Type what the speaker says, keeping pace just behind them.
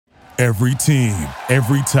Every team,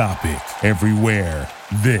 every topic, everywhere.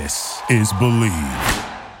 This is Believe.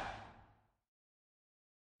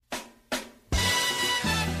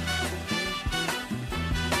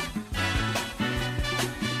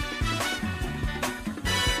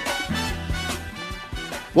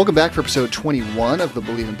 Welcome back for episode 21 of the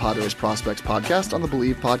Believe in Padres Prospects podcast on the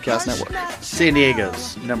Believe Podcast Network. San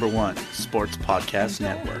Diego's #1 sports podcast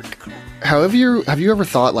network. Have you ever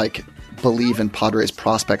thought, like, Believe in Padres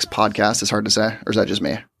Prospects podcast is hard to say? Or is that just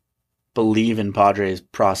me? Believe in Padres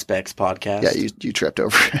Prospects podcast. Yeah, you tripped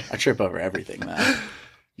over it. I trip over everything, man.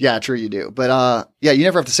 Yeah, true you do. But yeah, you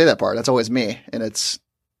never have to say that part. That's always me. And it's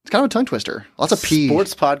kind of a tongue twister. Lots of P.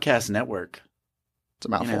 Sports podcast network. It's a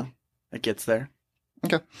mouthful. You know, it gets there.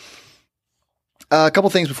 Okay. A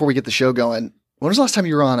couple things before we get the show going. When was the last time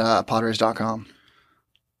you were on Padres.com?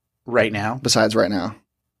 Right now. Besides right now.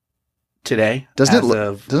 Today. Doesn't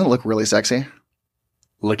it look really sexy?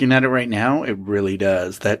 Looking at it right now, it really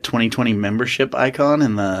does. That 2020 membership icon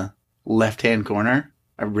in the left-hand corner,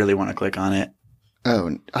 I really want to click on it.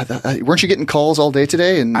 Oh, weren't you getting calls all day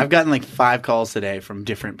today? And I've gotten like 5 calls today from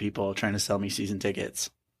different people trying to sell me season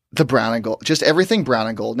tickets. The brown and gold, just everything brown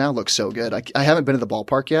and gold now looks so good. I haven't been to the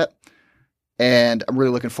ballpark yet, and I'm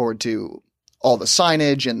really looking forward to all the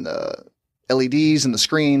signage and the LEDs and the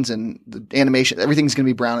screens and the animation. Everything's going to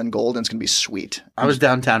be brown and gold, and it's going to be sweet. I was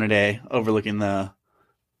downtown today overlooking the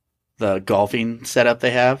golfing setup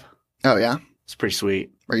they have. Oh, yeah? It's pretty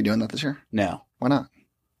sweet. Are you doing that this year? No. Why not?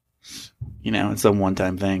 You know, it's a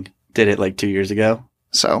one-time thing. Did it like 2 years ago.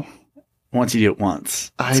 So? Once you do it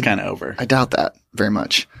once, it's kind of over. I doubt that very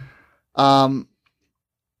much. Other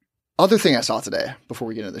thing I saw today before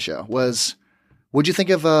we get into the show was, what'd you think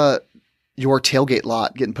of your tailgate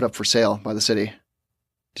lot getting put up for sale by the city?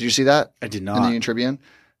 Did you see that? I did In not. the Union Tribune?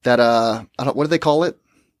 That what do they call it?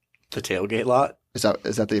 The tailgate lot? Is that the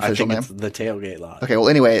official I think name? it's the tailgate lot. Okay, well,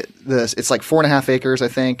 anyway, it's like 4.5 acres, I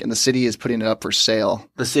think, and the city is putting it up for sale.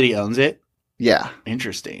 The city owns it? Yeah.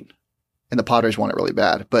 Interesting. And the Padres want it really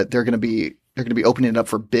bad, but they're going to be opening it up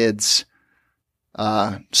for bids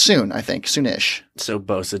soon, I think, soonish. So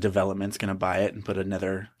Bosa Development's going to buy it and put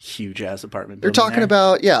another huge ass apartment They're building talking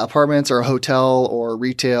there? about, apartments or a hotel or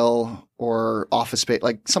retail or office space,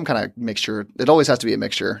 like some kind of mixture. It always has to be a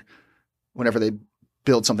mixture whenever they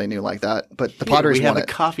build something new like that. But the Padres we have want a it.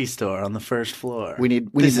 coffee store on the first floor. We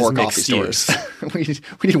need This more is coffee mixed stores. use.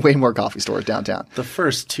 we need way more coffee stores downtown. The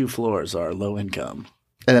first 2 floors are low income.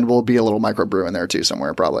 And then we'll be a little microbrew in there too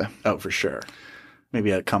somewhere probably. Oh, for sure.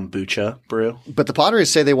 Maybe a kombucha brew. But the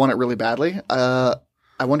Padres say they want it really badly. I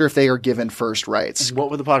wonder if they are given first rights.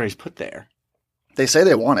 What would the Padres put there? They say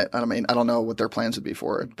they want it. I mean, I don't know what their plans would be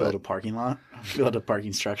for it. Build But a parking lot? Build a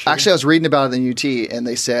parking structure? actually, I was reading about it in UT, and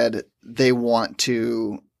they said they want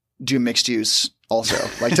to do mixed use also,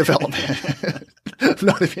 like development. I'm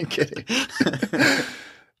not even kidding.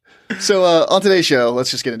 So on today's show,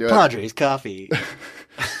 let's just get into it. Padres coffee.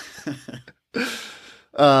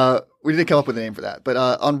 We didn't come up with a name for that. But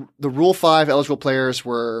on the Rule 5, eligible players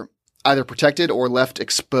were either protected or left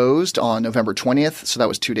exposed on November 20th. So that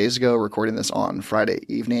was 2 days ago, recording this on Friday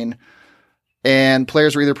evening. And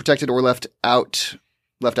players were either protected or left out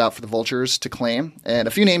for the Vultures to claim. And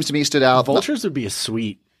a few names to me stood out. Vultures would be a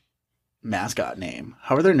sweet mascot name.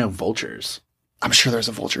 How are there no vultures? I'm sure there's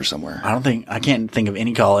a Vulture somewhere. I can't think of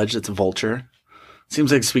any college that's a Vulture.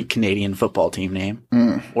 Seems like a sweet Canadian football team name.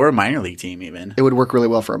 Or a minor league team even. It would work really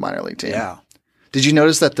well for a minor league team. Yeah. Did you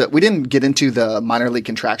notice that we didn't get into the minor league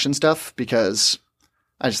contraction stuff because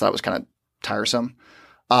I just thought it was kind of tiresome.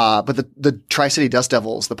 But the Tri-City Dust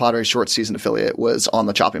Devils, the Padres short season affiliate, was on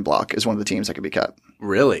the chopping block as one of the teams that could be cut.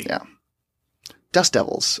 Really? Yeah. Dust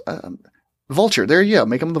Devils. Vulture. There you go.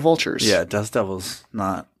 Make them the Vultures. Yeah, Dust Devils.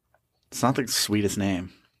 It's not the sweetest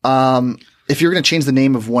name. If you're going to change the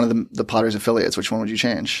name of one of the Padres affiliates, which one would you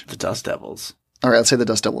change? The Dust Devils. All right, let's say the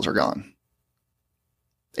Dust Devils are gone.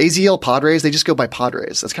 AZL Padres, they just go by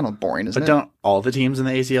Padres. That's kind of boring, isn't But it? don't all the teams in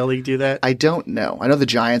the ACL League do that? I don't know. I know the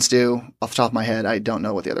Giants do. Off the top of my head, I don't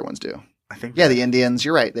know what the other ones do. I think. Yeah, the Indians.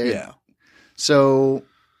 You're right. Yeah. So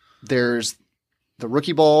there's the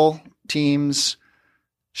rookie ball teams,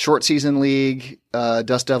 short season league,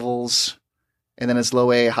 Dust Devils, and then it's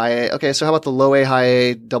low A, high A. Okay, so how about the low A, high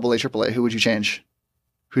A, double A, triple A? Who would you change?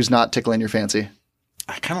 Who's not tickling your fancy?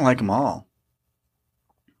 I kind of like them all.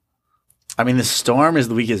 I mean, the Storm is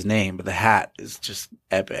the weakest name, but the hat is just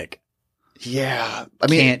epic. Yeah. I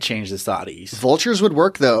mean, Can't change the Saudis. Vultures would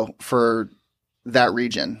work, though, for that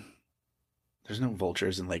region. There's no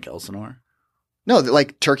vultures in Lake Elsinore. No,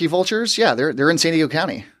 like turkey vultures. Yeah, they're in San Diego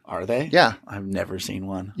County. Are they? Yeah. I've never seen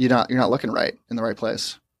one. You're not looking right in the right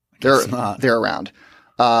place. Guess not. They're around.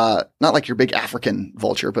 Not like your big African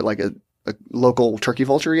vulture, but like a local turkey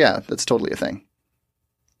vulture. Yeah, that's totally a thing.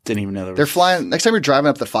 Didn't even know there was... They're flying. Next time you're driving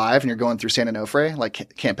up the 5 and you're going through San Onofre,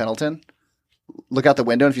 like Camp Pendleton, look out the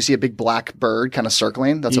window. And if you see a big black bird kind of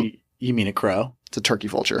circling, you mean a crow? It's a turkey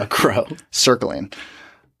vulture. A crow. Circling.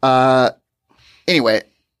 Anyway.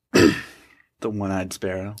 The one-eyed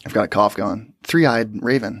sparrow. I've got a cough going. Three-eyed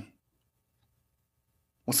raven.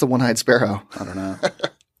 What's the one-eyed sparrow? I don't know.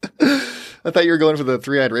 I thought you were going for the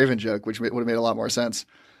three-eyed raven joke, which would have made a lot more sense.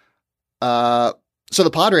 So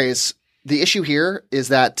the Padres, the issue here is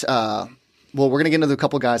that, we're going to get into a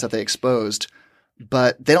couple guys that they exposed,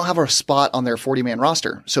 but they don't have a spot on their 40-man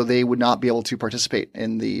roster, so they would not be able to participate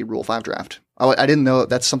in the Rule 5 draft. I didn't know.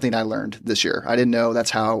 That's something I learned this year. I didn't know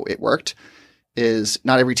that's how it worked, is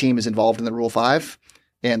not every team is involved in the Rule 5.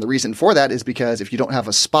 And the reason for that is because if you don't have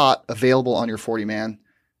a spot available on your 40-man,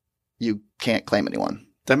 you can't claim anyone.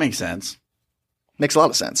 That makes sense. Makes a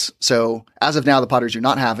lot of sense. So as of now, the Padres do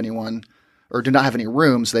not have anyone or do not have any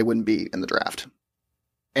room, so they wouldn't be in the draft.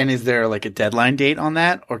 And is there like a deadline date on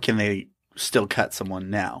that, or can they still cut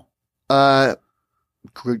someone now?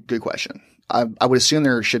 Good question. I would assume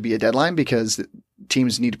there should be a deadline because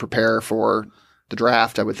teams need to prepare for the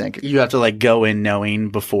draft, I would think. You have to like go in knowing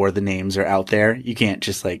before the names are out there. You can't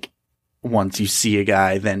just like once you see a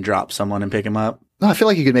guy, then drop someone and pick him up. No, I feel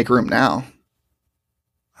like you could make room now.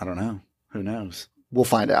 I don't know. Who knows? We'll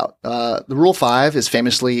find out. The Rule 5 is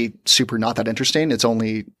famously super not that interesting. It's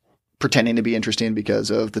only pretending to be interesting because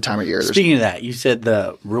of the time of year. Speaking of that, you said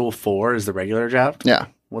the Rule 4 is the regular draft? Yeah.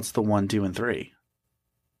 What's the 1, 2, and 3?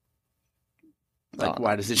 Like,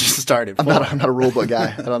 why does it just start at 4? I'm not a rule book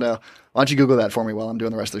guy. I don't know. Why don't you Google that for me while I'm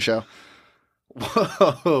doing the rest of the show?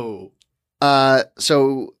 Whoa.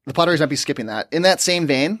 So the Padres might be skipping that. In that same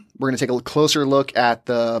vein, we're going to take a closer look at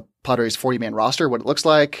the Padres 40-man roster, what it looks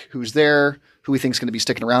like, who's there, who we think is going to be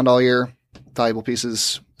sticking around all year, valuable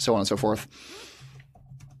pieces, so on and so forth.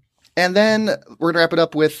 And then we're going to wrap it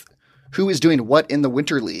up with who is doing what in the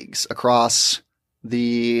winter leagues across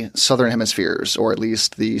the southern hemispheres, or at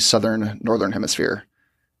least the northern hemisphere.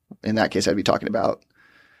 In that case, I'd be talking about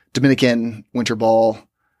Dominican winter ball.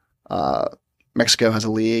 Mexico has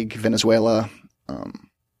a league, Venezuela, and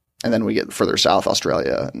then we get further south,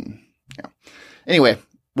 Australia. And anyway,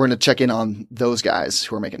 we're going to check in on those guys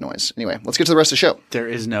who are making noise. Anyway, let's get to the rest of the show. There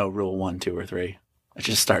is no Rule 1, 2, or 3. It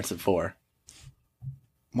just starts at 4.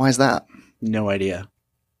 Why is that? No idea.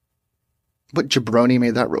 What jabroni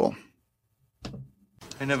made that rule?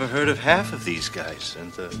 I never heard of half of these guys,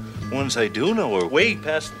 and the ones I do know are way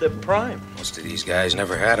past their prime. Most of these guys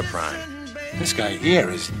never had a prime. This guy here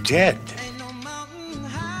is dead.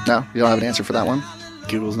 No, you don't have an answer for that one?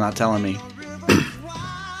 Google's not telling me.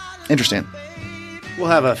 Interesting. We'll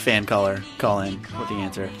have a fan caller call in with the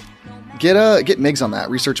answer. Get Miggs on that.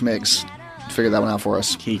 Research Miggs. Figure that one out for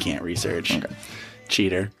us. He can't research. Okay.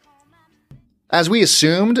 Cheater. As we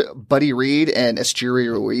assumed, Buddy Reed and Esteury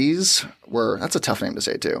Ruiz that's a tough name to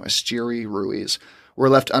say too, Esteury Ruiz, were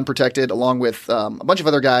left unprotected along with a bunch of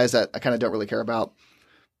other guys that I kind of don't really care about.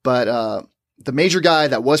 But the major guy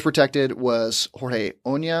that was protected was Jorge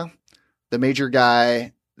Oña. The major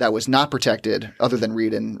guy that was not protected, other than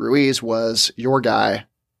Reed and Ruiz, was your guy,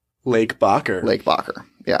 Lake Bacher.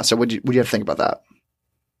 Yeah, so what do you have to think about that?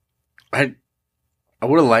 I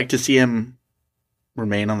would have liked to see him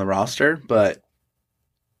remain on the roster, but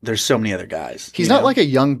there's so many other guys. He's not like a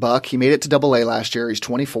young buck. He made it to AA last year. He's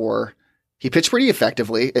 24. He pitched pretty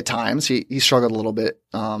effectively at times. He struggled a little bit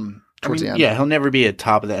towards the end. Yeah, he'll never be a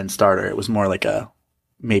top of the end starter. It was more like a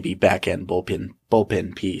maybe back end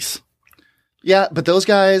bullpen piece. Yeah, but those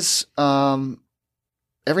guys,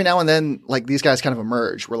 every now and then, like these guys kind of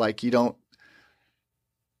emerge where like you don't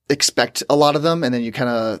expect a lot of them, and then you kind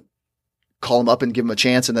of call them up and give them a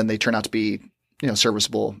chance, and then they turn out to be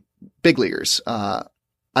serviceable big leaguers.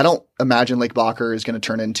 I don't imagine Lake Bacher is going to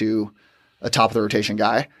turn into a top of the rotation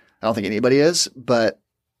guy. I don't think anybody is, but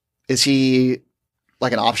is he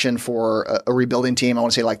like an option for a rebuilding team? I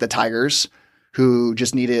want to say like the Tigers, who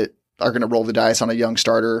just are going to roll the dice on a young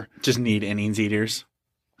starter. Just need innings eaters.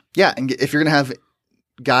 Yeah, and if you're going to have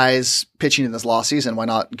guys pitching in this lost season, why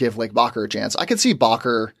not give Lake Bacher a chance? I could see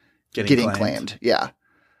Bacher getting claimed. Yeah.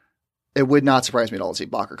 It would not surprise me at all to see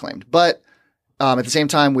Bacher claimed. But at the same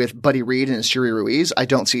time, with Buddy Reed and Esteury Ruiz, I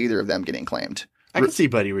don't see either of them getting claimed. I can see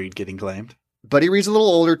Buddy Reed getting claimed. Buddy Reed's a little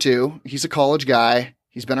older too. He's a college guy.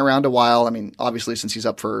 He's been around a while. I mean, obviously since he's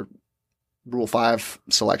up for Rule 5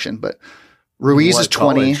 selection, but Ruiz is 20.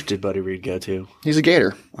 What college did Buddy Reed go to? He's a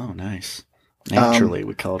Gator. Oh, nice. Naturally,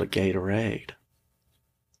 we call it a Gatorade.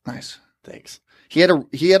 Nice. Thanks. He had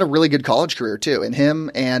a really good college career too. And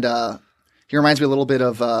him and He reminds me a little bit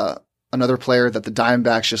of another player that the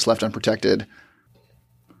Diamondbacks just left unprotected.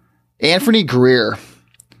 Anthony Greer.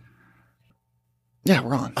 Yeah,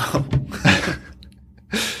 we're on.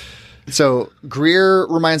 So Greer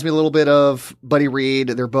reminds me a little bit of Buddy Reed.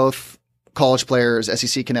 They're both college players,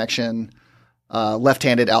 SEC connection,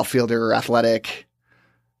 left-handed outfielder, athletic.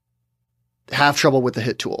 Have trouble with the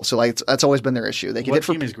hit tool. So like that's always been their issue. They can What hit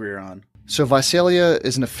for team is Greer on? So Visalia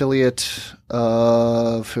is an affiliate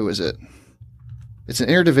of who is it? It's an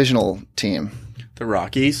interdivisional team. The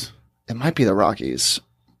Rockies? It might be the Rockies.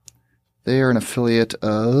 They are an affiliate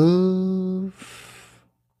of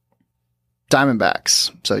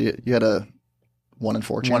Diamondbacks. So you had a 1 in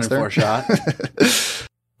 4 chance 1 in there. 4 shot.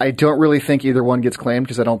 I don't really think either one gets claimed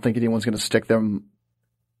because I don't think anyone's going to stick them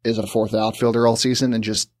as a fourth outfielder all season and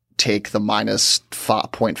just take the minus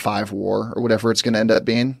 0.5 WAR or whatever it's going to end up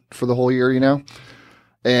being for the whole year, you know?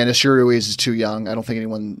 And Ashir Ruiz is too young. I don't think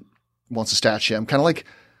anyone wants to stash him. Kind of like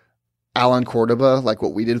Alan Cordoba, like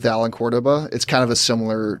what we did with Alan Cordoba. It's kind of a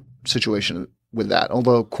similar situation with that.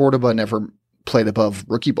 Although Cordoba never played above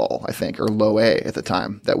rookie ball, I think, or low A at the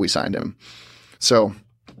time that we signed him. So,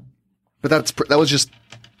 but that's just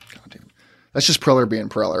Preller being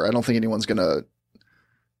Preller. I don't think anyone's going to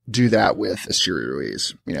do that with Asturi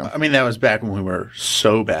Ruiz, you know. I mean, that was back when we were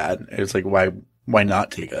so bad. It was like, why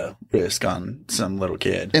not take a risk on some little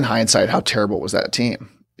kid? In hindsight, how terrible was that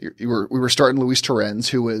team? We were starting Luis Torrens,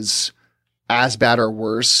 who was as bad or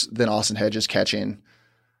worse than Austin Hedges catching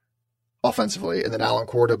offensively, and then Alan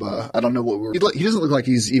Cordoba. I don't know what he doesn't look like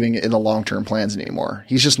he's even in the long-term plans anymore.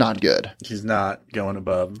 He's just not good. He's not going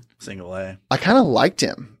above single A. I kind of liked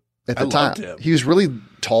him at the time. Loved him. He was really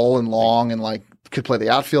tall and long and like could play the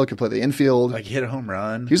outfield, could play the infield. Like, hit a home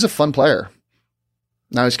run. He was a fun player.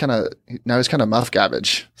 Now he's kind of muff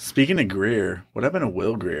garbage. Speaking of Greer, what happened to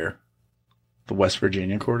Will Greer, the West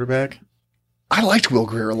Virginia quarterback? I liked Will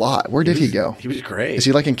Greer a lot. Where did he go? He was great. Is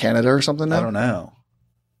he like in Canada or something now? I don't know.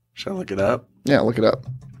 Should I look it up? Yeah, look it up.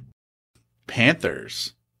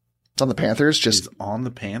 Panthers. It's on the Panthers. He's on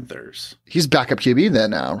the Panthers. He's backup QB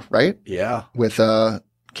then now, right? Yeah. With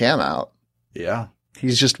Cam out. Yeah.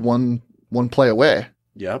 He's just one play away.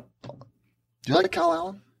 Yep. Do you like Kyle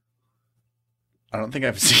Allen? I don't think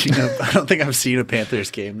I've seen a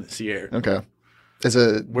Panthers game this year. Okay.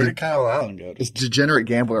 Where did Kyle Allen go to? As a degenerate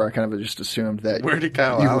gambler, I kind of just assumed that Where did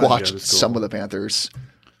Kyle you Allen go watched to school? some of the Panthers.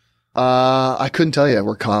 I couldn't tell you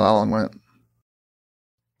where Kyle Allen went.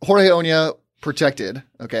 Jorge Oña protected.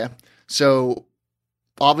 Okay. So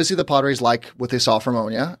obviously the Padres like what they saw from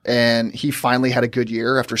Oña, and he finally had a good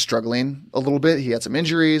year after struggling a little bit. He had some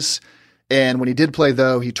injuries, and when he did play,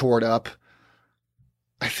 though, he tore it up.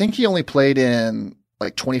 I think he only played in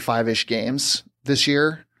like 25-ish games this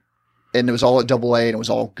year, and it was all at Double A, and it was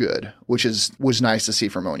all good, which was nice to see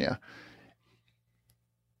from Oña.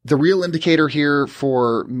 The real indicator here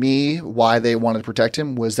for me why they wanted to protect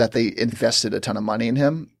him was that they invested a ton of money in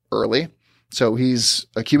him early. So he's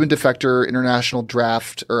a Cuban defector, international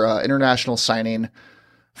draft or international signing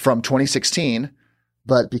from 2016,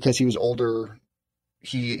 but because he was older,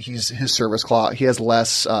 he's his service clause. He has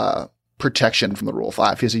less protection from the Rule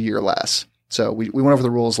 5. He has a year less. So we went over the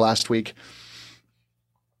rules last week.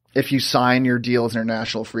 If you sign your deal as an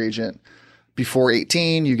international free agent before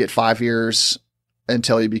 18, you get 5 years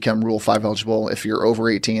until you become Rule 5 eligible. If you're over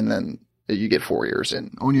 18, then you get 4 years.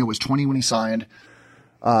 And Oña was 20 when he signed.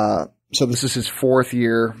 So this is his 4th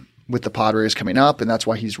year with the Padres coming up, and that's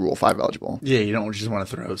why he's Rule 5 eligible. Yeah, you don't just want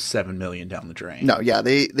to throw $7 million down the drain. No, yeah,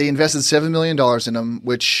 they invested $7 million in him,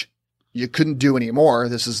 which you couldn't do anymore.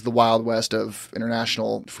 This is the Wild West of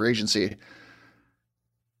international free agency.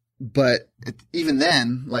 But even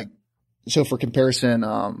then, like, so for comparison,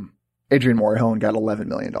 Adrian Morejon got $11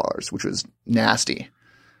 million, which was nasty.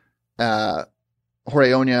 Jorge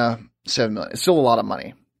Oña, $7 million. It's still a lot of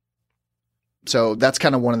money. So that's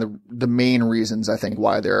kind of one of the main reasons I think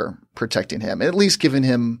why they're protecting him, at least giving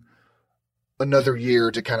him another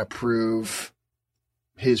year to kind of prove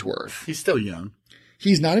his worth. He's still young.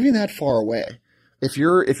 He's not even that far away. If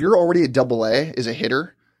you're already at Double A as a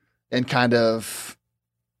hitter and kind of,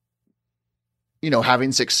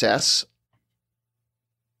 having success,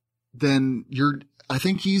 then I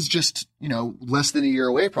think he's just, less than a year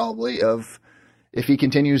away probably of, if he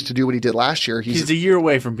continues to do what he did last year, He's a year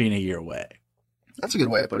away from being a year away. That's a good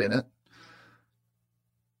way of putting it.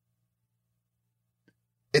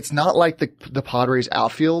 It's not like the Padres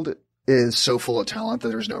outfield is so full of talent that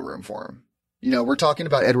there's no room for him. We're talking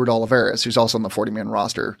about Edward Olivares, who's also on the 40-man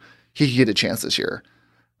roster. He could get a chance this year.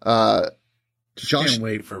 Can't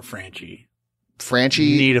wait for Franchi.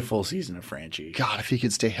 Need a full season of Franchi. God, if he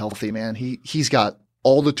could stay healthy, man, he's got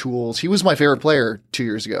all the tools. He was my favorite player 2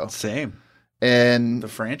 years ago. Same. And The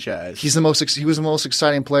franchise. he was the most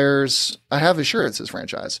exciting players. I have his shirt. It's his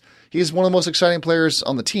franchise. He's one of the most exciting players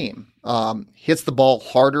on the team. Hits the ball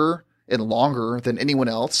harder and longer than anyone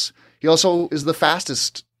else. He also is the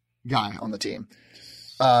fastest guy on the team.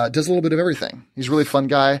 Does a little bit of everything. He's a really fun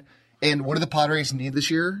guy. And what do the Padres need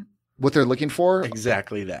this year? What they're looking for?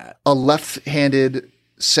 Exactly that. A left-handed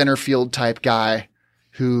center field type guy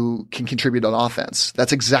who can contribute on offense.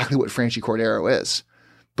 That's exactly what Franchy Cordero is.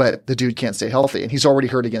 But the dude can't stay healthy, and he's already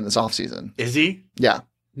hurt again this offseason. Is he? Yeah.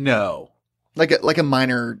 No. Like a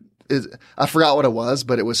minor – I forgot what it was,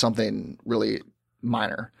 but it was something really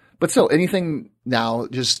minor. But still, anything now,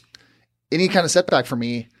 just any kind of setback for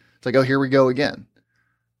me, it's like, oh, here we go again.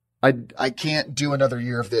 I can't do another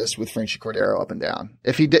year of this with Franchy Cordero up and down.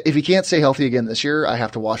 If he can't stay healthy again this year, I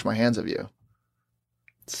have to wash my hands of you.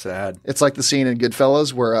 It's sad. It's like the scene in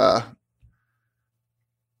Goodfellas where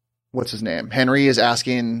what's his name? Henry is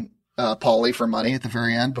asking Paulie for money at the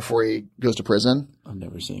very end before he goes to prison. I've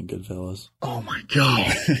never seen Goodfellas. Oh my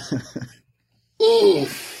God.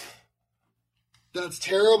 Oof. That's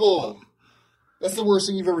terrible. That's the worst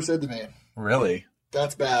thing you've ever said to me. Really?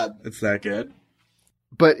 That's bad. It's that good?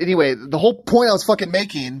 But anyway, the whole point I was fucking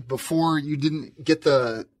making before you didn't get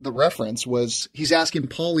the reference was he's asking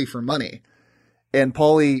Paulie for money. And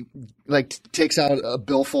Paulie takes out a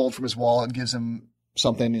billfold from his wallet and gives him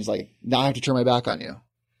something. He's like, now I have to turn my back on you.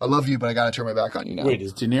 I love you, but I got to turn my back on you now. Wait,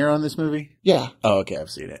 is De Niro in this movie? Yeah. Oh, okay. I've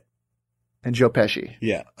seen it. And Joe Pesci.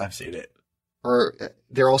 Yeah, I've seen it. Or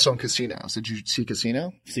they're also in Casinos. Did you see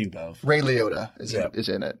Casino? Seen both. Ray Liotta is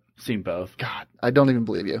in it. Seen both. God, I don't even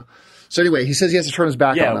believe you. So anyway, he says he has to turn his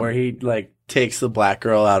back on him. Yeah, where he takes the black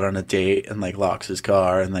girl out on a date and locks his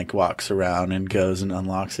car and walks around and goes and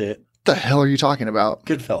unlocks it. What the hell are you talking about?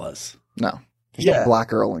 Goodfellas. No. There's no black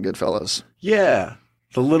girl in Goodfellas. Yeah.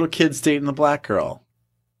 The little kid's dating the black girl.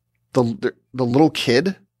 The little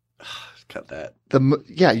kid? Cut that.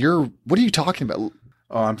 What are you talking about?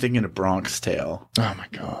 Oh, I'm thinking of Bronx Tale. Oh my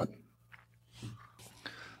God.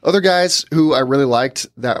 Other guys who I really liked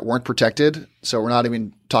that weren't protected, so we're not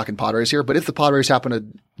even talking Padres here, but if the Padres happen to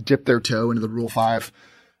dip their toe into the Rule 5,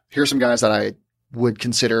 here's some guys that I would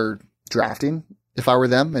consider drafting if I were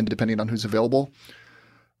them, and depending on who's available.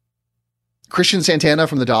 Christian Santana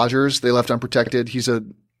from the Dodgers, they left unprotected. He's a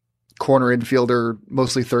corner infielder,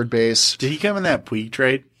 mostly third base. Did he come in that Puig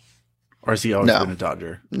trade? Or has he always been a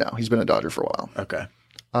Dodger? No, he's been a Dodger for a while. Okay.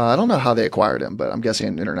 I don't know how they acquired him, but I'm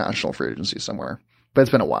guessing international free agency somewhere. But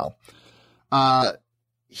it's been a while.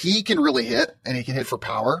 He can really hit, and he can hit for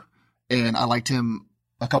power. And I liked him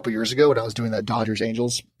a couple years ago when I was doing that Dodgers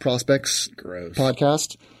Angels prospects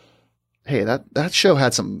podcast. Hey, that show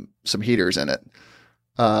had some heaters in it.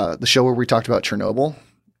 The show where we talked about Chernobyl,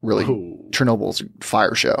 really, Chernobyl's a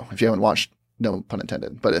fire show. If you haven't watched, no pun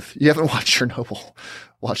intended, but if you haven't watched Chernobyl,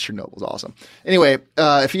 watch Chernobyl. It's awesome. Anyway,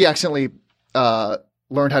 if he accidentally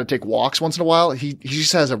learned how to take walks once in a while, he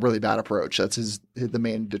just has a really bad approach. That's the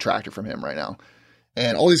main detractor from him right now.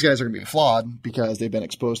 And all these guys are going to be flawed because they've been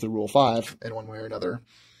exposed to Rule 5 in one way or another.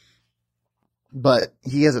 But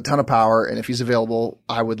he has a ton of power, and if he's available,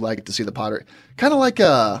 I would like to see the Padres. Kind of like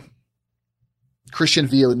a Christian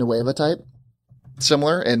Villanueva type,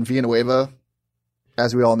 similar. And Villanueva,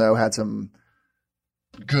 as we all know, had some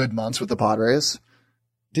good months with the Padres.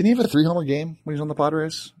 Didn't he have a 3-homer game when he was on the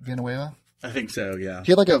Padres, Villanueva? I think so, yeah.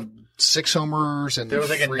 He had 6 homers and there was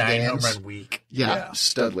 3 a 9 games. home run week. Yeah,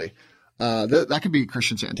 Studley. That could be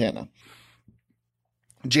Christian Santana.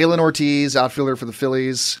 Jalen Ortiz, outfielder for the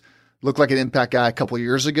Phillies, looked like an impact guy a couple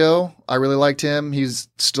years ago. I really liked him. He's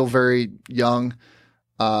still very young.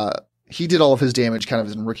 He did all of his damage kind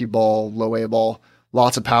of in rookie ball, low A ball.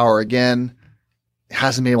 Lots of power again.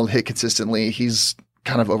 Hasn't been able to hit consistently. He's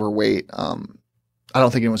kind of overweight. I don't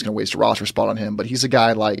think anyone's going to waste a roster spot on him, but he's a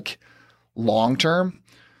guy long term.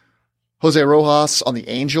 Jose Rojas on the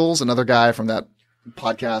Angels, another guy from that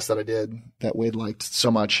podcast that I did that Wade liked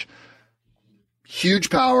so much. Huge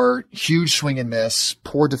power, huge swing and miss,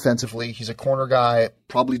 poor defensively. He's a corner guy,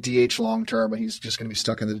 probably DH long term, but he's just going to be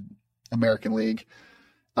stuck in the American League.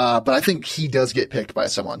 But I think he does get picked by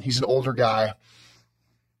someone. He's an older guy.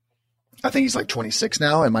 I think he's 26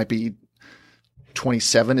 now and might be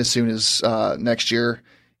 27 as soon as next year.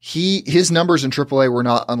 His numbers in AAA were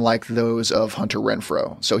not unlike those of Hunter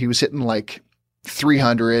Renfroe. So he was hitting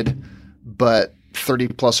 300, but 30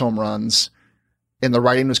 plus home runs. And the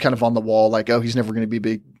writing was kind of on the wall, he's never going to be a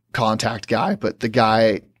big contact guy, but the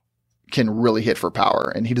guy can really hit for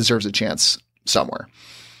power and he deserves a chance somewhere.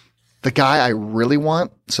 The guy I really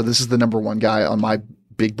want, so this is the number 1 guy on my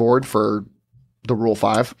big board for the Rule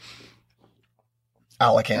 5.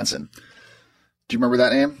 Alec Hansen. Do you remember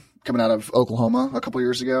that name? Coming out of Oklahoma a couple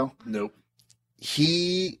years ago. Nope.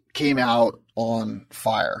 He came out on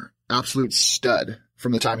fire. Absolute stud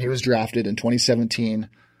from the time he was drafted in 2017. I think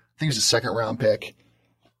he was a second-round pick.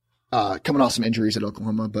 Coming off some injuries at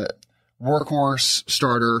Oklahoma, but workhorse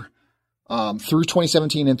starter. Through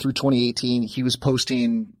 2017 and through 2018, he was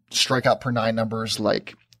posting strikeout per nine numbers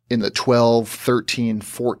like in the 12, 13,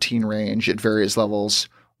 14 range at various levels.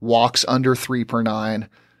 Walks under 3 per 9.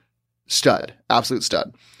 Stud. Absolute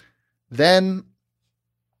stud. Then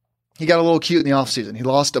he got a little cute in the offseason. He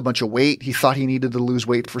lost a bunch of weight. He thought he needed to lose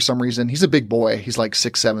weight for some reason. He's a big boy. He's like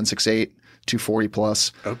 6'7", 6'8", 240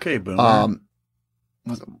 plus. Okay, Boomer.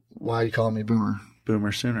 Why are you calling me Boomer?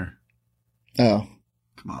 Boomer Sooner. Oh.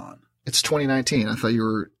 Come on. It's 2019. I thought you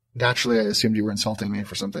were – naturally, I assumed you were insulting me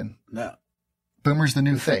for something. No. Boomer's the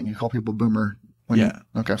new thing. You call people Boomer.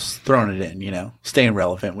 Okay. Just throwing it in, staying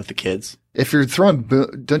relevant with the kids. If you're throwing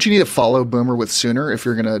 – don't you need to follow Boomer with Sooner if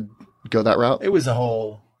you're going to go that route? It was a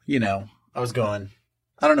whole, I was going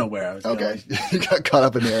 – I don't know where I was going. Okay. You got caught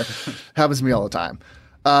up in there. Happens to me all the time.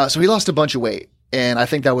 So he lost a bunch of weight, and I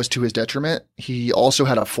think that was to his detriment. He also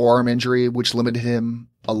had a forearm injury, which limited him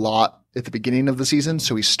a lot at the beginning of the season.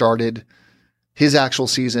 So he started his actual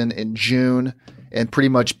season in June and pretty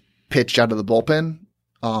much pitched out of the bullpen.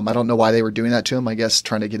 I don't know why they were doing that to him. I guess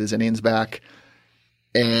trying to get his innings back.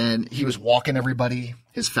 And he was walking everybody.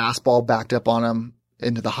 His fastball backed up on him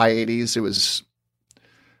into the high 80s. It was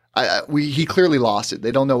he clearly lost it.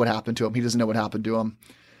 They don't know what happened to him. He doesn't know what happened to him.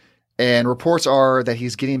 And reports are that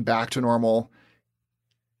he's getting back to normal.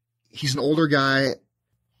 He's an older guy.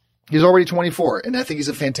 He's already 24, and I think he's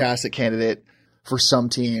a fantastic candidate for some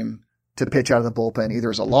team to pitch out of the bullpen, either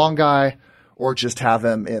as a long guy or just have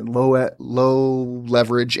him in low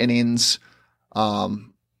leverage innings.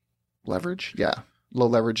 Leverage? Yeah. Low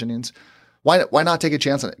leverage innings. Why not take a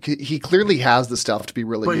chance on it? He clearly has the stuff to be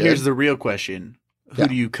really good. But here's the real question. Who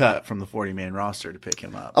do you cut from the 40-man roster to pick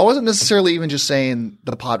him up? I wasn't necessarily even just saying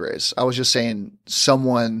the Padres. I was just saying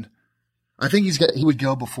someone. I think he would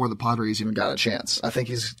go before the Padres even got a chance. I think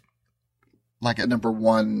he's like a number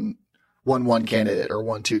 1 candidate or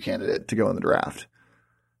 1-2 candidate to go in the draft.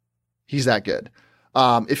 He's that good.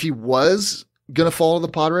 If he was going to fall to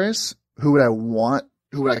the Padres, who would I want?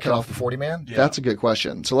 Who would I cut off the 40-man? Yeah. That's a good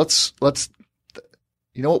question. So let's,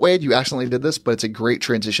 you know what, Wade? You accidentally did this, but it's a great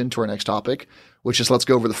transition to our next topic, which is let's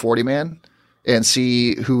go over the 40-man and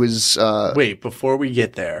see who is. Wait, before we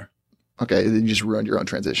get there. Okay, then you just ruined your own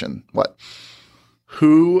transition. What?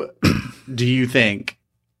 Who do you think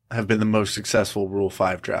have been the most successful Rule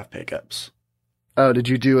 5 draft pickups? Oh, did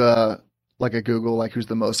you do a Google, like who's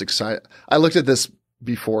the most excited? I looked at this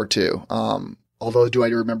before too. Although, do I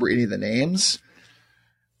remember any of the names?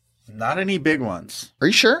 Not any big ones. Are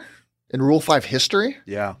you sure? In Rule 5 history?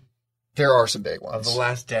 Yeah. There are some big ones. Of the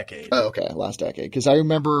last decade. Oh, okay, last decade. Because I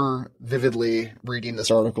remember vividly reading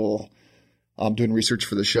this article, doing research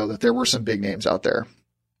for the show, that there were some big names out there.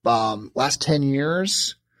 Last 10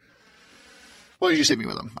 years, what did you hit me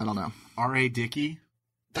with them? I don't know. R.A. Dickey.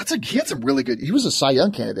 He had some really good. He was a Cy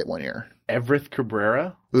Young candidate one year. Everett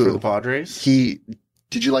Cabrera for the Padres.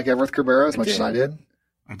 Did you like Everett Cabrera as much as I did?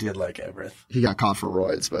 I did like Everett. He got caught for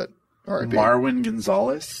roids, but all right. Marwin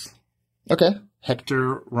Gonzalez. Okay.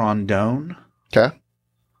 Hector Rondon. Okay.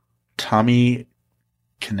 Tommy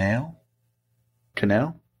Canale.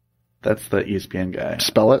 That's the ESPN guy.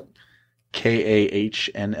 Spell it.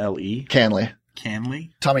 Kahnle.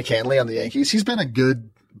 Canley. Tommy Canley on the Yankees. He's been a good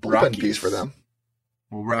bullpen piece for them.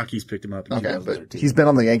 Well, Rockies picked him up in 2013. But he's been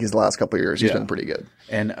on the Yankees the last couple of years. He's been pretty good.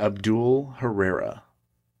 And Abdul Herrera.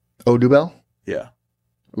 Odubel? Yeah.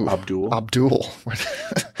 Ooh. Abdul. Odul.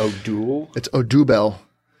 It's Odubel.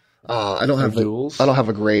 I don't have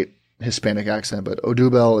a great Hispanic accent, but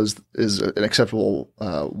Odubel is an acceptable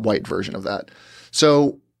white version of that.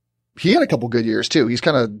 So he had a couple good years too. He's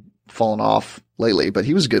kind of fallen off lately, but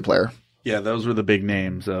he was a good player. Yeah, those were the big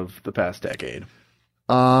names of the past decade.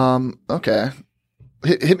 Okay.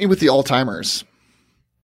 Hit me with the all-timers.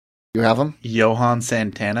 You have them? Johan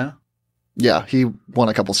Santana. Yeah, he won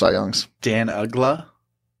a couple Cy Youngs. Dan Uggla.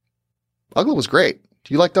 Uggla was great.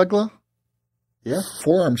 Do you like Uggla? Yeah.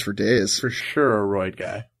 Forearms for days. For sure a roid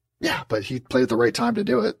guy. Yeah, but he played at the right time to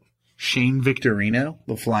do it. Shane Victorino,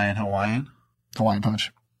 the flying Hawaiian. Hawaiian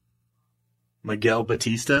Punch. Miguel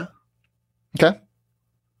Batista. Okay.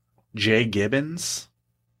 Jay Gibbons.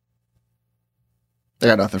 I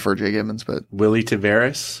got nothing for Jay Gibbons, but Willie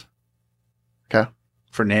Taveras. Okay.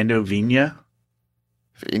 Fernando Vina.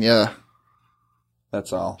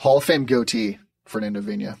 That's all. Hall of Fame goatee, Fernando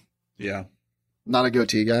Vina. Yeah. Not a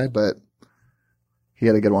goatee guy, but he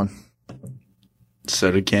had a good one.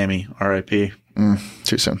 So did Cammy. R.I.P.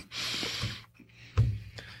 Too soon.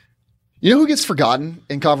 You know who gets forgotten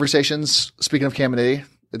in conversations? Speaking of Cam Nitty,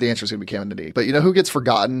 the answer is going to be Cam Nitty. But you know who gets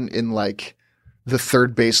forgotten in like the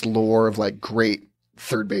third base lore of like great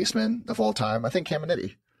third basemen of all time? I think Cam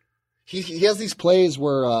Nitty. He has these plays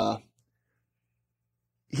where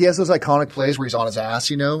he has those iconic plays where he's on his ass,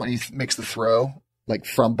 you know, and he makes the throw like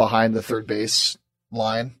from behind the third base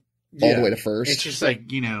line all the way to first. It's just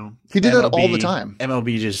like, you know, he did that all the time.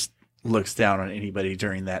 MLB just looks down on anybody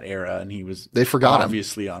during that era, and they forgot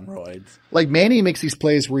obviously on roids. Like Manny makes these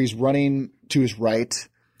plays where he's running to his right,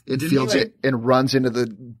 it fields it and runs into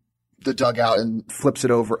the dugout and flips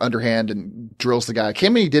it over underhand and drills the guy.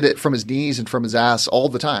 Cam Nitty did it from his knees and from his ass all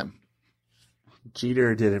the time.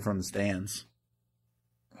 Jeter did it from the stands.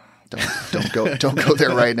 Don't go there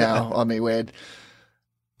right now on me, Wade.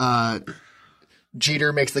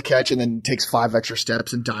 Jeter makes the catch and then takes 5 extra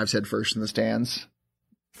steps and dives head first in the stands.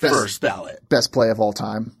 First ballot. Best play of all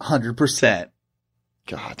time. 100%.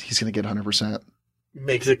 God, he's going to get 100%.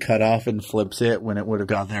 Makes a cutoff and flips it when it would have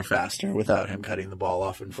gone there faster without him cutting the ball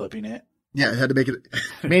off and flipping it. Yeah, it had to make it.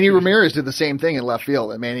 Manny Ramirez did the same thing in left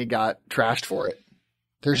field, and Manny got trashed for it.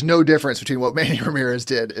 There's no difference between what Manny Ramirez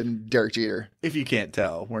did and Derek Jeter. If you can't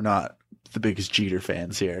tell, we're not the biggest Jeter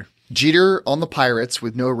fans here. Jeter on the Pirates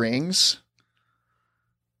with no rings,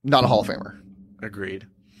 not a Hall of Famer. Agreed.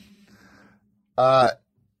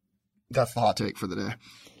 That's the hot take for the day.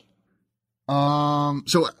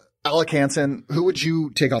 So Alec Hansen, who would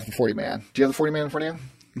you take off the 40-man? Do you have the 40-man in front of you?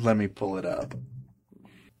 Let me pull it up.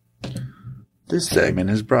 This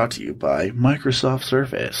segment is brought to you by Microsoft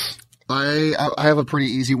Surface. I have a pretty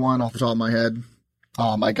easy one off the top of my head.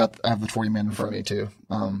 I have the 40-man in front of me too.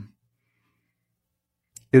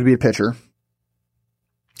 It would be a pitcher.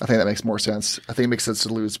 I think that makes more sense. I think it makes sense to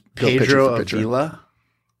lose Pedro Avila.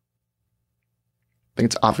 I think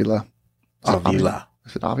it's Avila. Avila.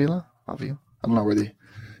 Is it Avila? Avila? I don't know where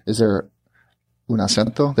is there un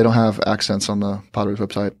acento? They don't have accents on the Padres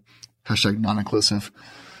website. # non-inclusive.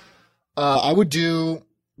 I would do,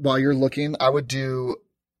 while you're looking, I would do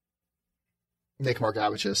Nick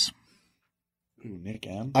Margevicius. Ooh, Nick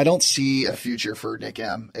M. I don't see a future for Nick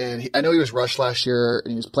M. And I know he was rushed last year, and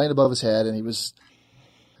he was playing above his head, and he was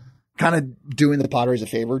kind of doing the Padres a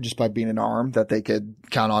favor just by being an arm that they could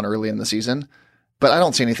count on early in the season. But I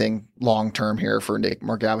don't see anything long-term here for Nick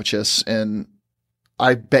Margevicius, and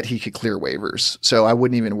I bet he could clear waivers. So I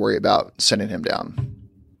wouldn't even worry about sending him down.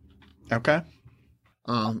 Okay.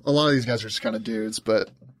 A lot of these guys are just kind of dudes, but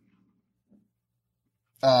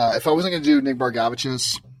if I wasn't going to do Nick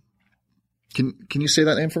Margevicius, can you say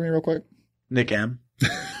that name for me real quick? Nick M.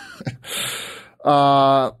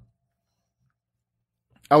 I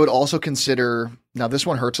would also consider, now this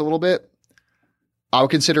one hurts a little bit, I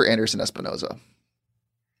would consider Anderson Espinoza.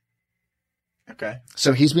 Okay.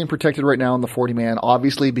 So he's being protected right now in the 40-man,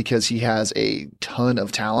 obviously because he has a ton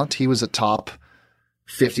of talent. He was a top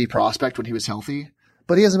 50 prospect when he was healthy,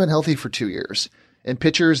 but he hasn't been healthy for 2 years. And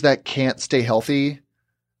pitchers that can't stay healthy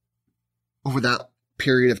over that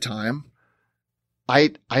period of time,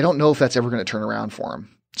 I don't know if that's ever going to turn around for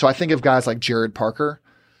him. So I think of guys like Jared Parker.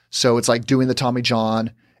 So it's like doing the Tommy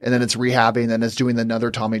John, and then it's rehabbing, and then it's doing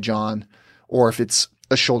another Tommy John, or if it's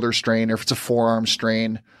a shoulder strain, or if it's a forearm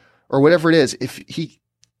strain, or whatever it is.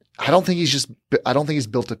 I don't think he's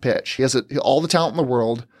built to pitch. He has all the talent in the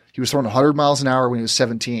world. He was throwing 100 miles an hour when he was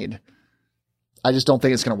 17. I just don't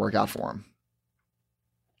think it's going to work out for him.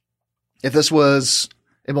 If this was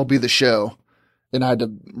MLB The Show, and I had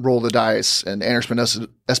to roll the dice, and Anderson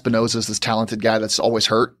Espinoza is this talented guy that's always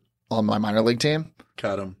hurt on my minor league team,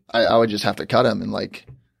 cut him. I would just have to cut him and like,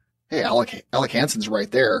 hey, Alec Hansen's right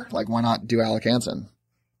there. Like, why not do Alec Hansen?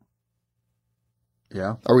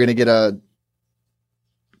 Yeah. Are we going to get a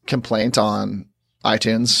complaint on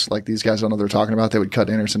iTunes like these guys don't know what they're talking about? They would cut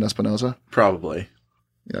Anderson Espinoza? Probably.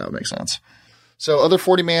 Yeah, that would make sense. So other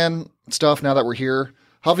 40-man stuff now that we're here.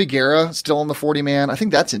 Javi Guerra still on the 40-man. I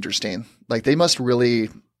think that's interesting. Like, they must really...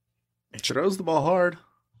 He throws the ball hard.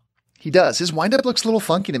 He does. His windup looks a little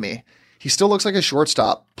funky to me. He still looks like a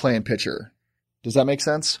shortstop playing pitcher. Does that make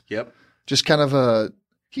sense? Yep. Just kind of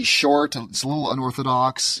he's short. It's a little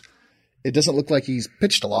unorthodox. It doesn't look like he's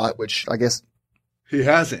pitched a lot, which I guess... He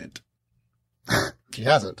hasn't. He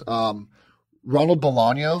hasn't. Ronald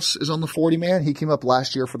Bolaños is on the 40-man. He came up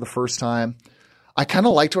last year for the first time. I kind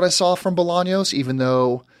of liked what I saw from Bolaños, even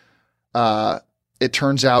though it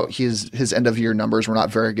turns out his end-of-year numbers were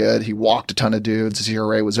not very good. He walked a ton of dudes. His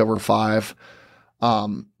ERA was over 5.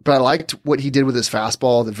 But I liked what he did with his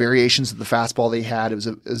fastball, the variations of the fastball that he had. It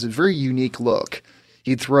was a very unique look.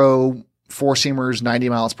 He'd throw 4-seamers 90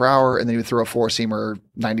 miles per hour, and then he would throw a 4-seamer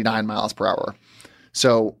 99 miles per hour.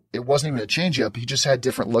 So it wasn't even a changeup. He just had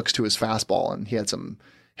different looks to his fastball, and he had some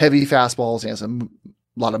heavy fastballs. He has a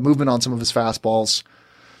lot of movement on some of his fastballs.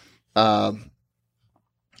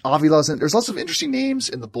 Avila's there's lots of interesting names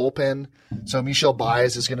in the bullpen. So Michel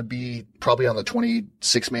Baez is going to be probably on the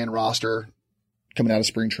 26-man roster coming out of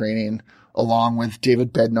spring training, along with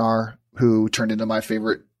David Bednar, who turned into my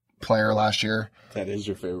favorite player last year. That is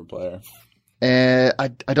your favorite player. And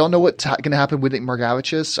I don't know what's going to happen with Nick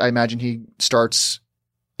Margavicius. I imagine he starts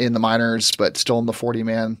in the minors, but still in the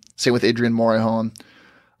 40-man. Same with Adrian Morejon.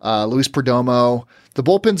 Luis Perdomo. The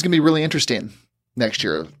bullpen's going to be really interesting next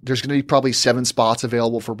year. There's going to be probably 7 spots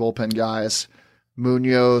available for bullpen guys.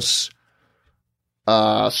 Munoz,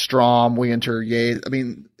 Strom, Winter, Yates. I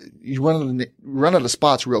mean, you run out of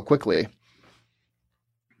spots real quickly.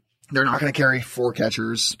 They're not going to carry 4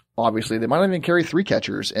 catchers. Obviously, they might not even carry 3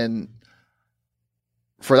 catchers. And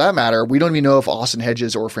for that matter, we don't even know if Austin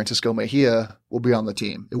Hedges or Francisco Mejia will be on the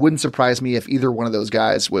team. It wouldn't surprise me if either one of those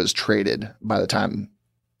guys was traded by the time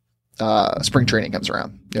spring training comes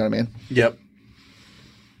around. You know what I mean? Yep.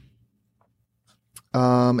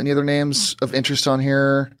 Any other names of interest on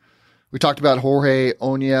here? We talked about Jorge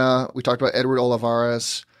Oña. We talked about Edward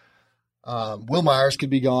Olivares. Will Myers could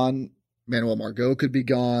be gone. Manuel Margot could be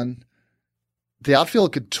gone. The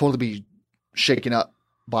outfield could totally be shaken up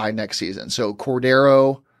by next season. So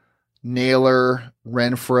Cordero, Naylor,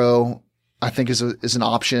 Renfroe, I think is an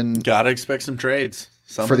option. Gotta expect some trades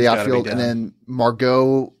for the outfield. And then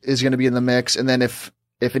Margot is going to be in the mix. And then if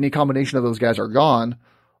any combination of those guys are gone,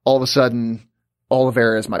 all of a sudden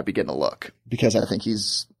Olivares might be getting a look, because I think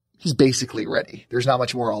he's basically ready. There's not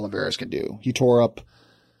much more Olivares can do. He tore up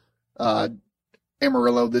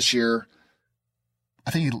Amarillo this year. I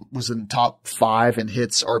think he was in top 5 in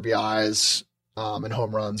hits, RBIs, and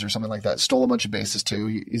home runs or something like that. Stole a bunch of bases too.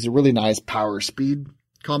 He's a really nice power speed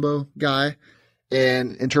combo guy.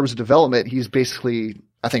 And in terms of development, he's basically,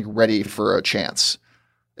 I think, ready for a chance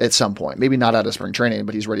at some point. Maybe not out of spring training,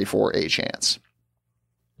 but he's ready for a chance.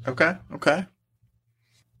 Okay.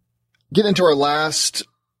 Get into our last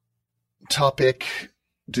topic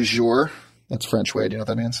du jour. That's French way. Do you know what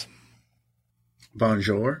that means?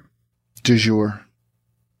 Bonjour. Du jour.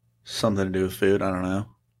 Something to do with food. I don't know.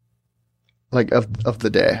 Like of the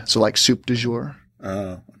day. So like soup du jour.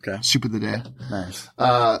 Oh, okay. Soup of the day. Nice.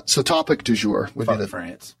 So topic du jour would be the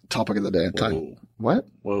France. topic of the day. Whoa. What?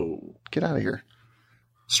 Whoa. Get out of here.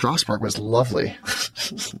 Strasbourg was lovely.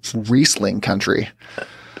 Riesling country.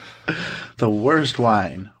 The worst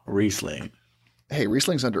wine, Riesling. Hey,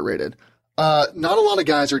 Riesling's underrated. Not a lot of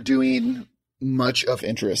guys are doing much of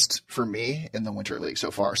interest for me in the Winter League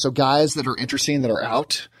so far. So guys that are interesting that are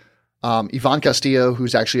out. Ivan Castillo,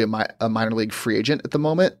 who's actually a minor league free agent at the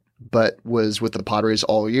moment, but was with the Padres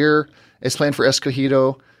all year, is playing for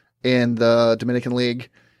Escogido in the Dominican League.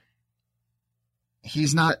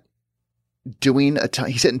 He's not doing a ton.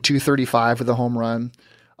 He's hitting 235 with a home run.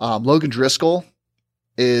 Logan Driscoll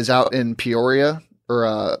is out in Peoria,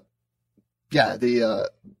 or the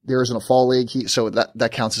Arizona Fall League. So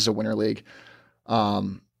that counts as a Winter League.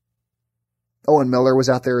 Owen Miller was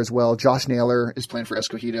out there as well. Josh Naylor is playing for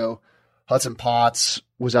Escogido. Hudson Potts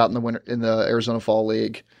was out in the Arizona Fall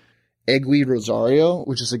League. Egui Rosario,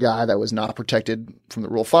 which is a guy that was not protected from the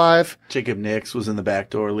Rule 5. Jacob Nix was in the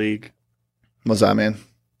backdoor league. What's that mean?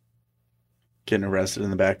 Getting arrested in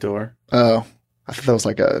the back door. Oh, I thought that was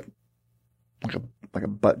like a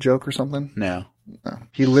butt joke or something. No.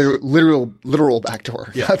 He literal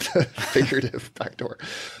backdoor, yeah. Not the figurative backdoor.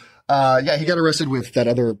 He got arrested with that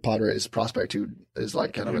other Padres prospect who is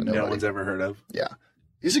like kind of a nobody. No one's ever heard of. Yeah.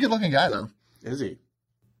 He's a good looking guy though. Is he?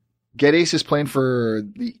 Geddes is playing for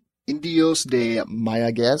the Indios de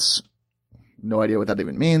Mayaguez. No idea what that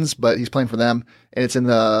even means, but he's playing for them. And it's in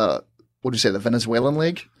the Venezuelan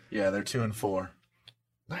League? Yeah, they're 2-4.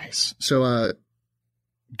 Nice. So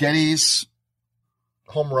Geddes,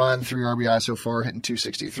 home run, 3 RBI so far, hitting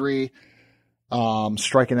 263.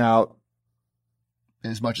 Striking out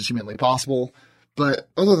as much as humanly possible. But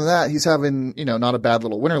other than that, he's having, not a bad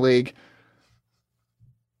little Winter League.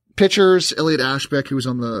 Pitchers, Elliot Ashbeck, who was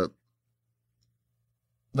on the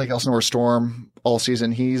Lake Elsinore Storm all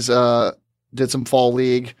season, he's did some fall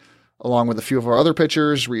league along with a few of our other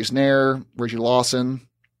pitchers, Reese Nair, Reggie Lawson.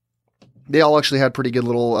 They all actually had pretty good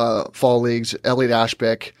little fall leagues. Elliot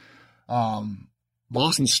Ashbeck.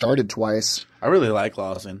 Lawson started twice. I really like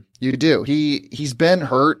Lawson. You do. He's been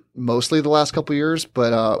hurt mostly the last couple of years,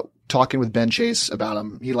 but talking with Ben Chase about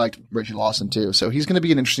him, he liked Reggie Lawson too. So he's going to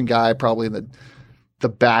be an interesting guy, probably in the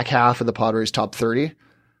back half of the Padres top 30.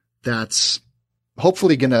 That's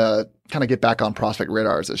hopefully going to kind of get back on prospect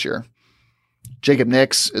radars this year. Jacob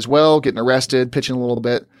Nix as well, getting arrested, pitching a little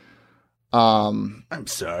bit. I'm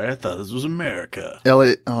sorry, I thought this was America.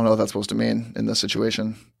 Elliot, I don't know what that's supposed to mean in this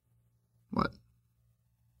situation. What?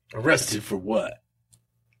 Arrested for what?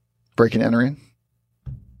 Breaking and entering?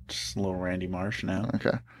 Just a little Randy Marsh now.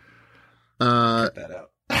 Okay. Cut that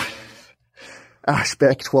out. Alex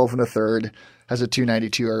Beck, 12 and a third, has a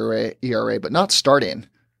 2.92 ERA, but not starting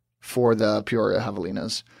for the Peoria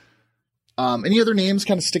Javelinas. Any other names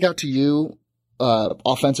kind of stick out to you,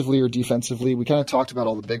 offensively or defensively? We kind of talked about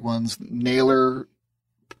all the big ones. Naylor,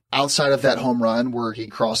 outside of that home run where he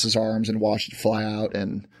crossed his arms and watched it fly out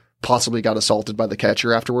and possibly got assaulted by the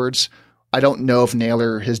catcher afterwards, I don't know if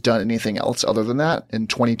Naylor has done anything else other than that in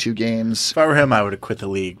 22 games. If I were him, I would have quit the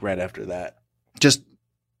league right after that. Just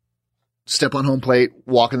step on home plate,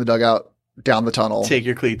 walk in the dugout, down the tunnel. Take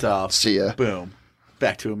your cleats off. See ya. Boom.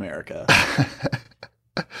 Back to America.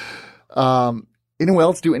 Anyone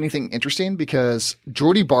else do anything interesting? Because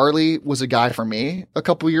Jordy Barley was a guy for me a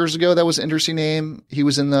couple of years ago. That was an interesting name. He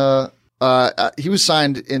was he was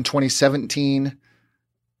signed in 2017.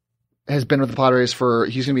 Has been with the Padres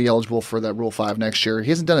he's going to be eligible for that Rule 5 next year. He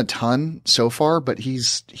hasn't done a ton so far, but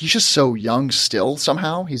he's just so young still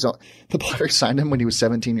somehow. The Padres signed him when he was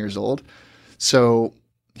 17 years old. So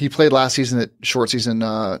he played last season at short season,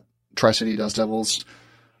 Tri-City Dust Devils.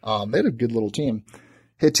 They had a good little team.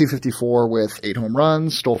 Hit 254 with 8 home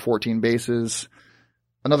runs, stole 14 bases.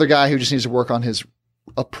 Another guy who just needs to work on his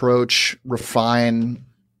approach, refine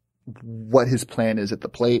what his plan is at the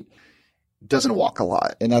plate. Doesn't walk a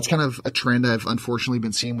lot. And that's kind of a trend I've unfortunately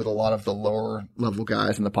been seeing with a lot of the lower level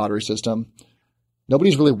guys in the Padres system.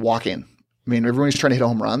 Nobody's really walking. I mean, everyone's trying to hit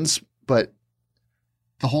home runs, but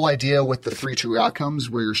the whole idea with the 3 true outcomes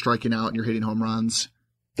where you're striking out and you're hitting home runs,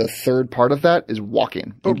 the third part of that is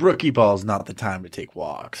walking. But rookie ball is not the time to take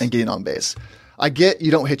walks. And getting on base. I get you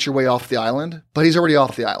don't hit your way off the island, but he's already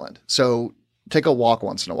off the island. So take a walk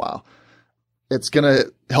once in a while. It's going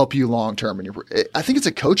to help you long term. I think it's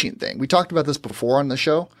a coaching thing. We talked about this before on the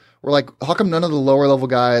show. We're like, how come none of the lower level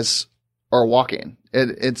guys are walking?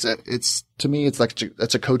 It's to me, it's like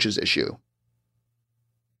it's a coach's issue.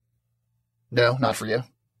 No, not for you.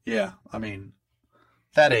 Yeah, I mean,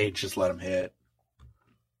 that age, just let them hit.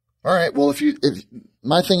 All right. Well,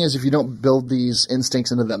 my thing is, if you don't build these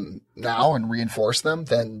instincts into them now and reinforce them,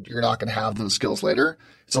 then you're not going to have those skills later.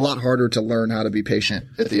 It's a lot harder to learn how to be patient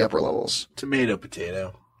at the upper levels. Tomato,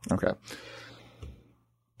 potato. Okay.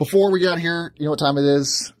 Before we got here, you know what time it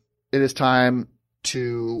is? It is time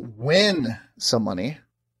to win some money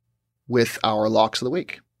with our locks of the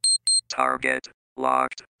week. Target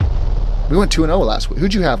locked. We went 2-0 last week.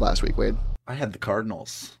 Who'd you have last week, Wade? I had the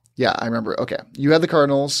Cardinals. Yeah, I remember. Okay. You had the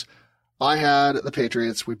Cardinals. I had the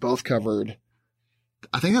Patriots. We both covered.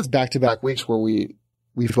 I think that's back-to-back weeks where we've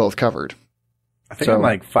both covered. I think I'm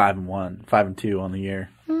like 5-1, 5-2 on the year.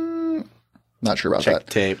 Not sure about Check that.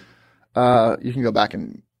 the tape. You can go back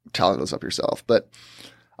and tally those up yourself. But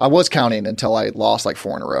I was counting until I lost like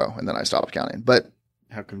 4 in a row, and then I stopped counting. But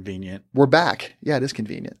how convenient. We're back. Yeah, it is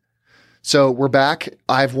convenient. So we're back.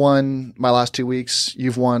 I've won my last 2 weeks.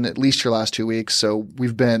 You've won at least your last 2 weeks. So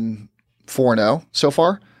we've been 4-0 so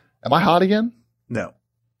far. Am I hot again? No.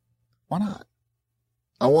 Why not?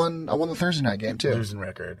 I won the Thursday night game too. Losing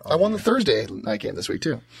record. I won the Thursday night game this week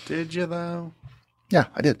too. Did you though? Yeah,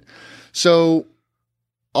 I did. So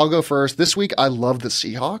I'll go first. This week I love the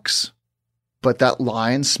Seahawks, but that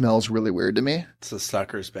line smells really weird to me. It's a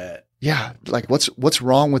sucker's bet. Yeah, like what's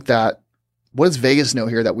wrong with that? What does Vegas know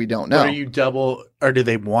here that we don't know? Or you or do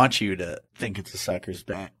they want you to think it's a sucker's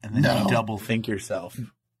bet and then you double think yourself?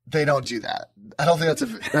 They don't do that. I don't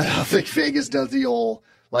think Vegas does the old,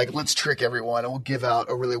 like, let's trick everyone and we'll give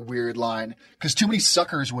out a really weird line. Because too many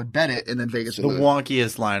suckers would bet it and then Vegas would the lose.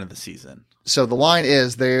 wonkiest line of the season. So the line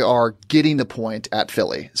is they are getting the point at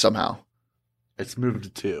Philly somehow. It's moved to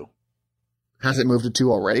 2. Has it moved to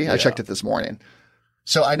 2 already? Yeah. I checked it this morning.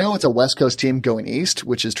 So I know it's a West Coast team going east,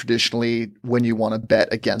 which is traditionally when you want to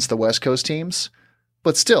bet against the West Coast teams.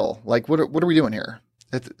 But still, like, what are we doing here?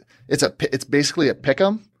 It's basically a pick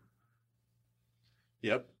 'em.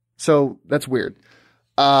 Yep. So that's weird.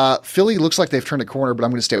 Philly looks like they've turned a corner, but I'm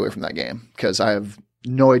going to stay away from that game because I have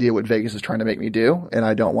no idea what Vegas is trying to make me do, and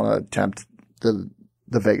I don't want to tempt the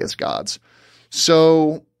Vegas gods.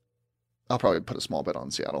 So I'll probably put a small bet on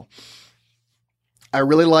Seattle. I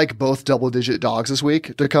really like both double-digit dogs this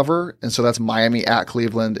week to cover, and so that's Miami at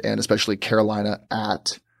Cleveland and especially Carolina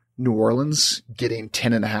at New Orleans getting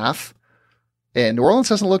 10.5. And New Orleans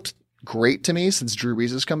hasn't looked great to me since Drew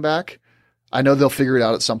Brees has come back. I know they'll figure it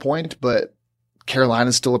out at some point, but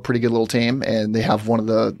Carolina's still a pretty good little team, and they have one of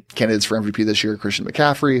the candidates for MVP this year, Christian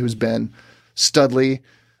McCaffrey, who's been studly.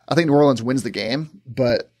 I think New Orleans wins the game,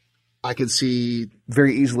 but I could see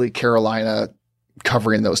very easily Carolina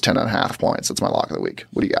covering those 10.5 points. That's my lock of the week.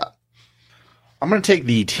 What do you got? I'm going to take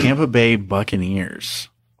the Tampa Bay Buccaneers,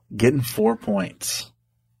 getting 4 points.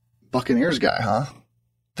 Buccaneers guy, huh?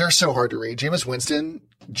 They're so hard to read. Jameis Winston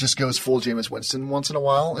just goes full Jameis Winston once in a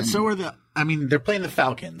while. And So are they're playing the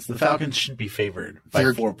Falcons. The Falcons shouldn't be favored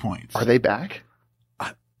by 4 points. Are they back?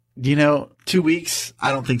 2 weeks?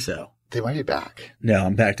 I don't think so. They might be back. No,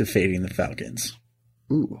 I'm back to fading the Falcons.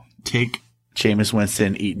 Ooh. Take Jameis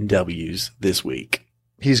Winston eating W's this week.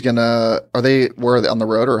 He's going to – where are they, on the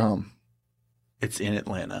road or home? It's in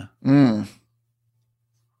Atlanta. Yeah.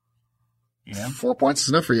 4 points is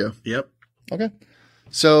enough for you. Yep. Okay.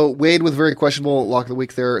 So Wade with very questionable lock of the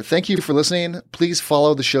week there. Thank you for listening. Please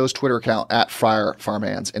follow the show's Twitter account at Friar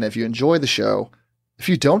Farmhands. And if you enjoy the show, if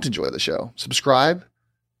you don't enjoy the show, subscribe,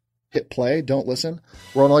 hit play, don't listen.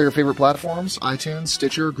 We're on all your favorite platforms, iTunes,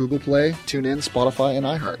 Stitcher, Google Play, TuneIn, Spotify, and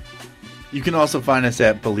iHeart. You can also find us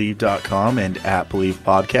at Believe.com and at Believe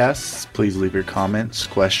Podcasts. Please leave your comments,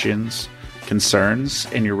 questions, concerns,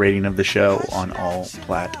 and your rating of the show on all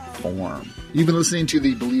platforms. You've been listening to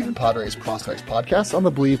the Believe in Padres Prospects podcast on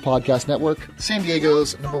the Believe Podcast Network, San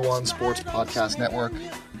Diego's #1 sports podcast network.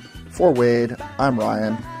 For Wade, I'm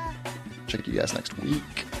Ryan. Check you guys next week.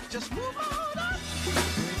 Just move on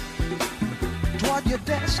toward your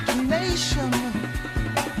destination,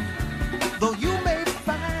 though you may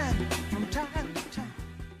find from time to time.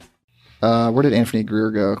 Where did Anthony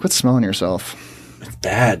Greer go? Quit smelling yourself. It's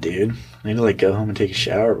bad, dude. I need to go home and take a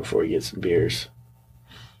shower before we get some beers.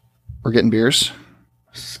 We're getting beers.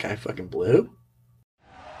 Sky fucking blue.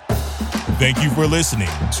 Thank you for listening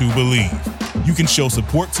to Believe. You can show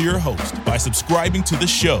support to your host by subscribing to the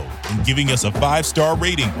show and giving us a 5-star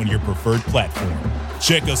rating on your preferred platform.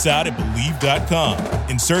 Check us out at Believe.com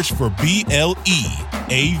and search for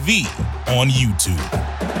BLEAV on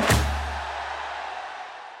YouTube.